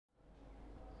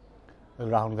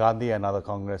Rahul Gandhi and other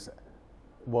Congress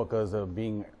workers are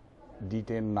being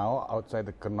detained now outside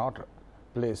the Connaught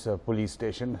Place police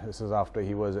station. This is after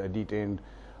he was detained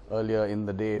earlier in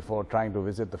the day for trying to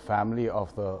visit the family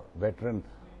of the veteran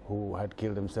who had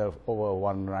killed himself over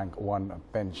one rank, one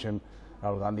pension.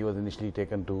 Rahul Gandhi was initially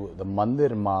taken to the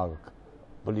Mandir Marg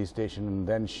police station and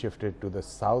then shifted to the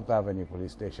South Avenue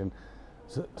police station.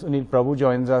 Sunil Prabhu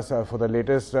joins us for the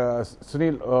latest.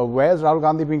 Sunil, where's Rahul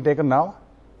Gandhi being taken now?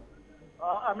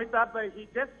 Amitabh, he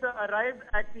just arrived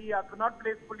at the Connaught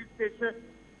Place police station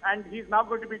and he's now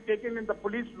going to be taken in the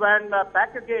police van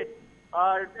back again.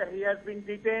 He has been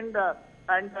detained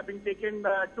and been taken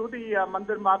to the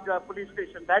Mandir Marg police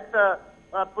station. That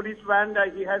police van,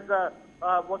 he has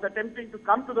was attempting to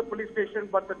come to the police station,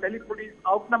 but the Delhi police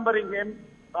outnumbering him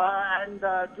and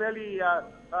clearly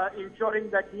ensuring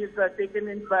that he is taken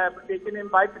in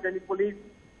by the Delhi police.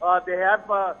 They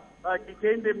have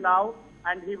detained him now,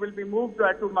 and he will be moved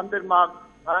to Mandir Marg.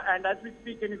 And as we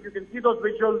speak, and if you can see those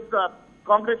visuals,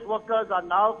 Congress workers are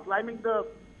now climbing the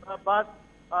bus.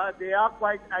 They are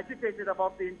quite agitated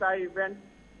about the entire event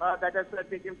that has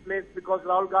taken place because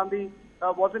Rahul Gandhi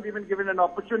wasn't even given an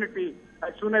opportunity.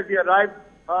 As soon as he arrived,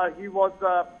 he was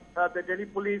the Delhi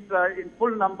police in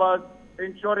full numbers,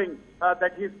 ensuring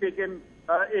that he is taken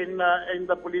in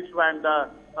the police van.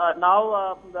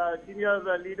 Now, the senior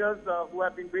leaders who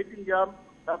have been waiting here,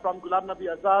 from Ghulam Nabi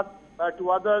Azad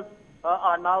to others,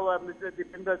 are now Mr.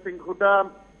 Deepinder Singh Hooda,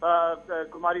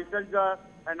 Kumari Selja,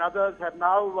 and others have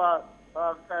now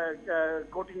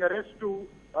courting arrest to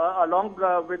along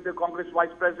with the Congress Vice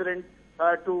President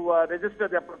to register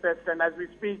their protest. And as we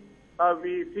speak,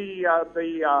 we see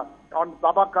on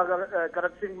Baba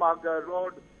Karat Singh Marg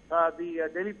Road, the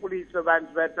Delhi police vans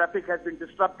where traffic has been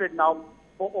disrupted now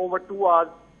for over 2 hours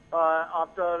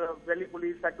after Delhi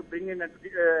police had to bring in and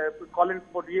call in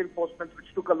for reinforcements, which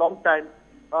took a long time.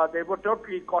 They were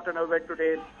totally caught unaware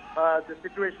today. The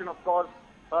situation, of course,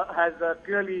 has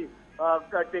clearly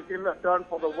taken a turn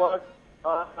for the worse.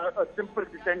 A simple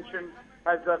detention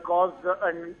has caused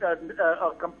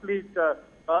a complete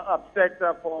upset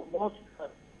for most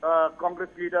Congress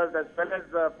leaders, as well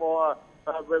as for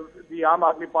the Aam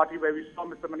Aadmi Party, where we saw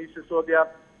Mr. Manish Sisodia.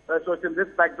 So it's in this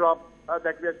backdrop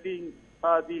that we are seeing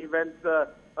the events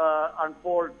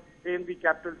unfold in the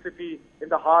capital city, in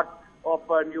the heart of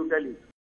New Delhi.